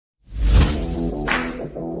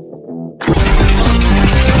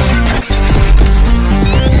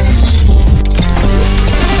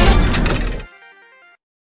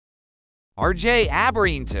RJ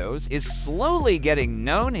ABARRIENTOS is slowly getting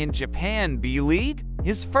known in Japan B-League.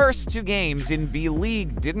 His first 2 games in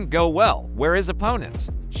B-League didn't go well, where his opponent,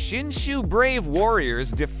 Shinshu Brave Warriors,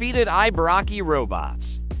 defeated Ibaraki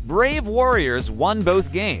Robots. Brave Warriors won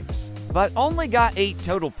both games, but only got 8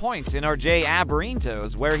 total points in RJ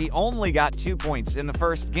ABARRIENTOS, where he only got 2 points in the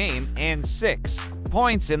first game and 6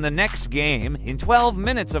 points in the next game in 12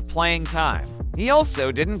 minutes of playing time. He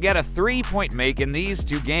also didn't get a 3-point make in these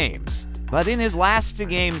 2 games. But in his last 2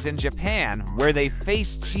 games in Japan, where they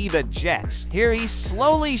faced Chiba Jets, here he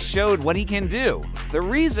slowly showed what he can do. The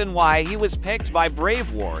reason why he was picked by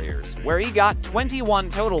Brave Warriors, where he got 21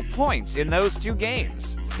 total points in those 2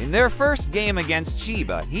 games. In their first game against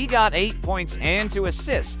Chiba, he got 8 points and 2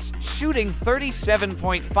 assists, shooting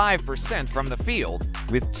 37.5% from the field,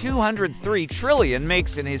 with 203 trillion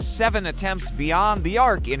makes in his 7 attempts beyond the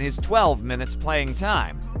arc in his 12 minutes playing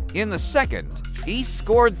time. In the second, he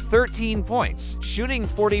scored 13 points, shooting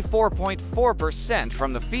 44.4%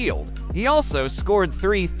 from the field. He also scored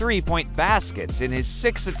 3 3-point baskets in his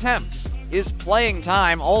 6 attempts. His playing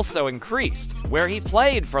time also increased, where he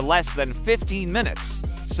played for less than 15 minutes.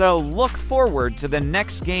 So look forward to the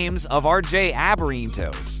next games of RJ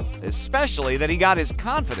ABARRIENTOS, especially that he got his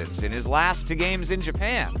confidence in his last 2 games in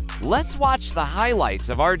Japan. Let's watch the highlights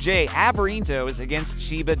of RJ ABARRIENTOS against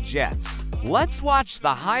Chiba Jets. Let's watch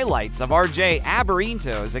the highlights of RJ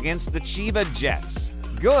ABARRIENTOS against the Chiba Jets.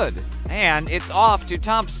 Good. And it's off to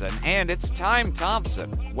Thompson, and it's time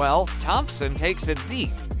Thompson. Well, Thompson takes it deep.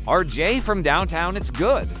 RJ from downtown, it's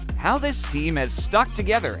good. How this team has stuck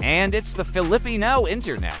together, and it's the Filipino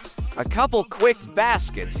internet. A couple quick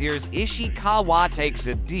baskets. Here's Ishikawa takes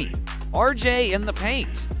it deep. RJ in the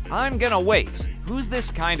paint. I'm gonna wait. Who's this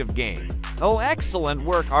kind of game? Oh, excellent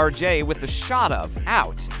work, RJ, with the shot of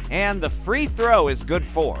out. And the free throw is good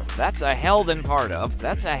for. That's a held in part of.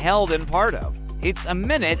 That's a held in part of. It's 1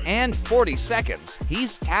 minute and 40 seconds.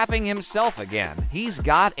 He's tapping himself again. He's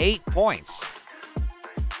got 8 points.